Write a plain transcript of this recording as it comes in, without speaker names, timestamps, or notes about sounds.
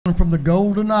From the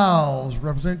Golden Isles,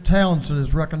 Representative Townsend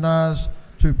is recognized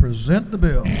to present the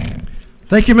bill.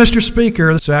 Thank you, Mr.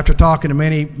 Speaker. So after talking to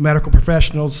many medical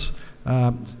professionals,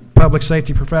 public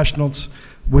safety professionals,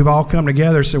 we've all come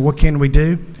together and said, what can we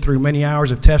do? Through many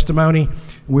hours of testimony,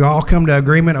 we all come to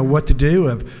agreement on what to do,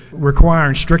 of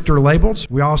requiring stricter labels.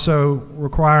 We also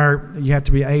require you have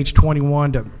to be age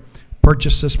 21 to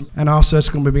purchase this, and also it's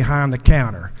going to be behind the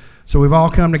counter. So we've all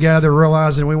come together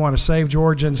realizing we want to save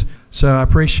Georgians. So I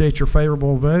appreciate your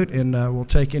favorable vote, and we'll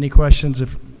take any questions.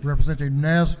 If Representative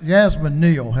Yasmin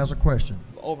Neal has a question.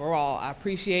 Overall, I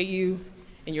appreciate you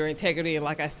and your integrity, and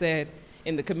like I said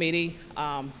in the committee,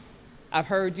 I've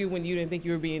heard you when you didn't think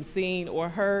you were being seen or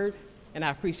heard, and I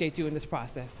appreciate you in this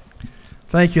process.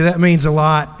 Thank you. That means a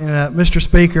lot. And Mr.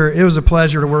 Speaker, it was a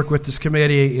pleasure to work with this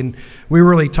committee, and we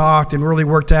really talked and really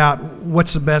worked out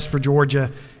what's the best for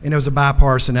Georgia, and it was a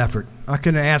bipartisan effort. I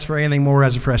couldn't ask for anything more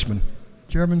as a freshman.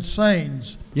 Chairman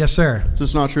Saines. Yes, sir. Is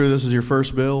this not true? This is your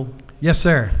first bill? Yes,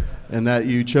 sir. And that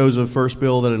you chose a first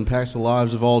bill that impacts the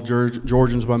lives of all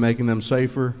Georgians by making them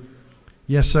safer?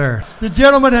 Yes, sir. The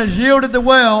gentleman has yielded the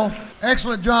well.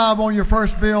 Excellent job on your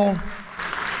first bill.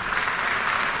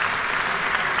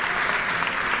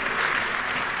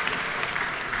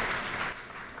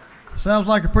 Sounds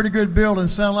like a pretty good bill, and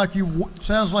sounds like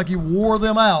you wore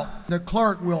them out. The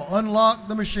clerk will unlock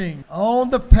the machine.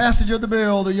 On the passage of the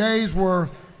bill, the yeas were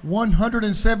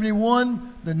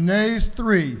 171, the nays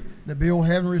 3. The bill,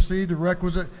 having received the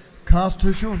requisite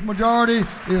constitutional majority,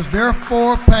 is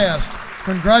therefore passed.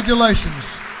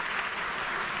 Congratulations.